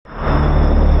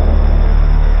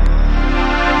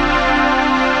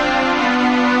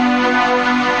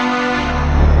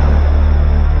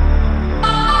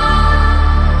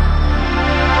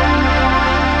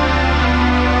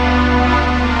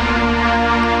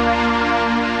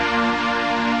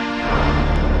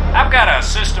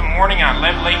system warning on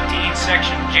level 18,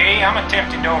 section J. I'm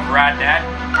attempting to override that.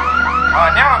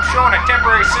 Now I'm showing a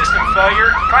temporary system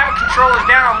failure. Climate control is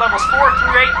down on levels 4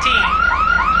 through 18.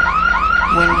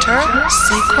 Winter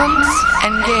sequence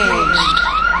engaged.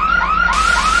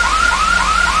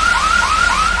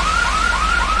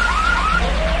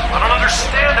 I don't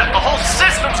understand it. The whole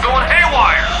system's going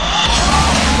haywire.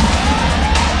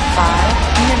 5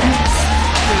 minutes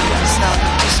to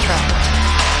self-destruct.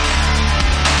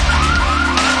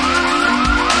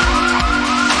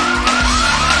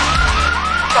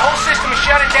 The whole system is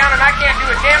shutting down and I can't do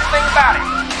a damn thing about it.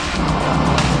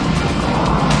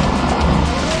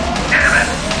 Damn it!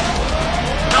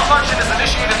 Malfunction has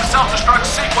initiated the self-destruct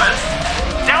sequence.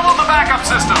 Download the backup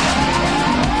system. 3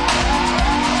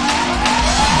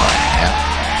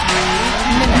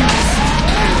 minutes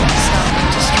to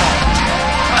self-destruct.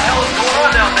 What the hell is going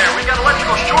on down there? We got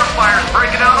electrical short fires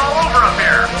breaking out all over up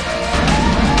here.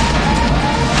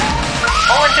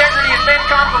 Whole integrity has been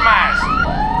compromised.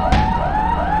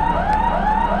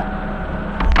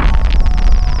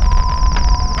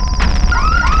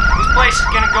 This place is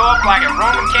gonna go up like a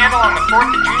Roman candle on the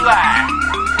 4th of July.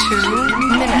 2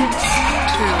 minutes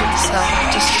to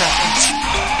self-destruct.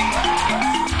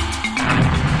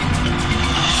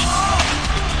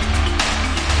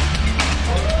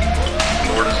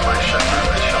 Lord is my shepherd, I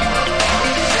shall not want.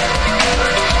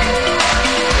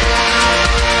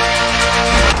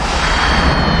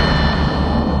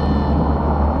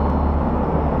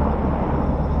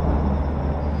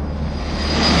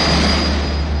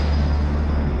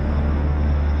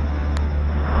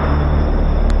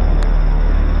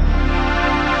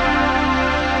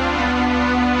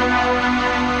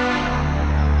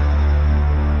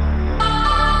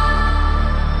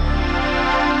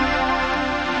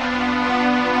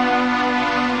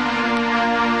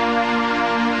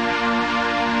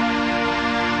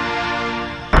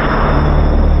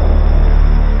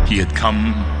 He had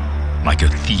come like a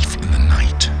thief in the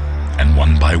night, and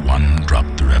one by one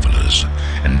dropped the revelers,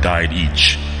 and died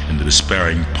each in the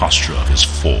despairing posture of his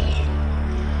fall.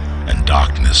 And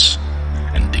darkness,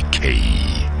 and decay,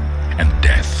 and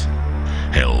death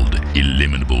held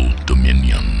illimitable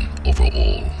dominion over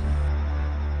all.